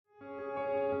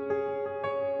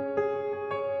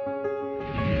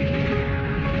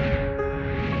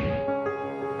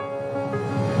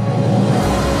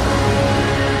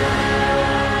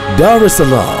Dar es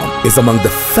Salaam is among the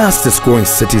fastest growing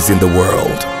cities in the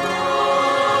world.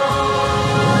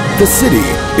 The city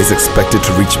is expected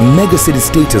to reach megacity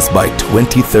status by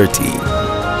 2030.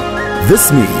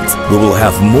 This means we will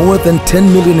have more than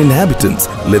 10 million inhabitants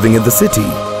living in the city.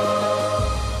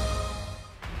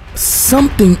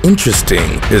 Something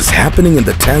interesting is happening in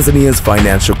the Tanzania's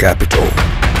financial capital.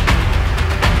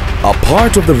 A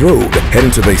part of the road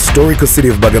heading to the historical city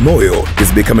of Bagamoyo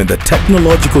is becoming the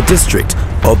technological district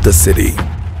of the city.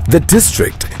 The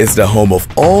district is the home of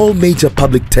all major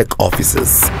public tech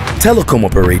offices, telecom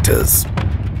operators,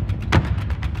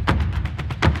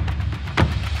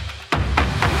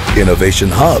 innovation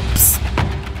hubs,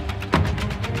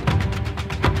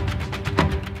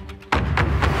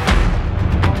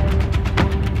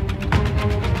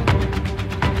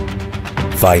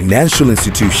 financial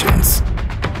institutions,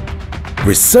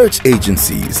 research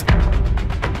agencies,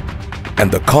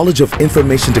 and the College of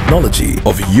Information Technology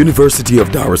of University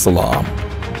of Dar es Salaam.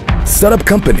 Startup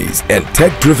companies and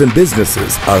tech-driven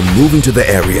businesses are moving to the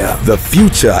area. The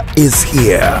future is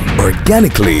here.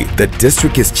 Organically, the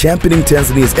district is championing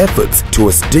Tanzania's efforts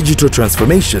towards digital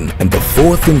transformation and the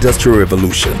fourth industrial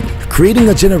revolution, creating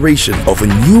a generation of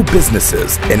new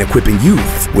businesses and equipping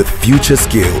youth with future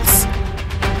skills.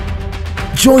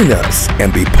 Join us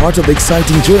and be part of the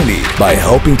exciting journey by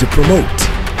helping to promote,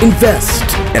 invest,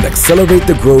 and accelerate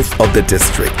the growth of the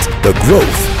district, the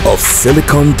growth of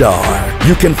Silicon Dar.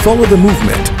 You can follow the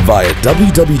movement via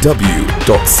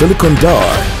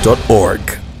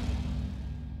www.silicondar.org.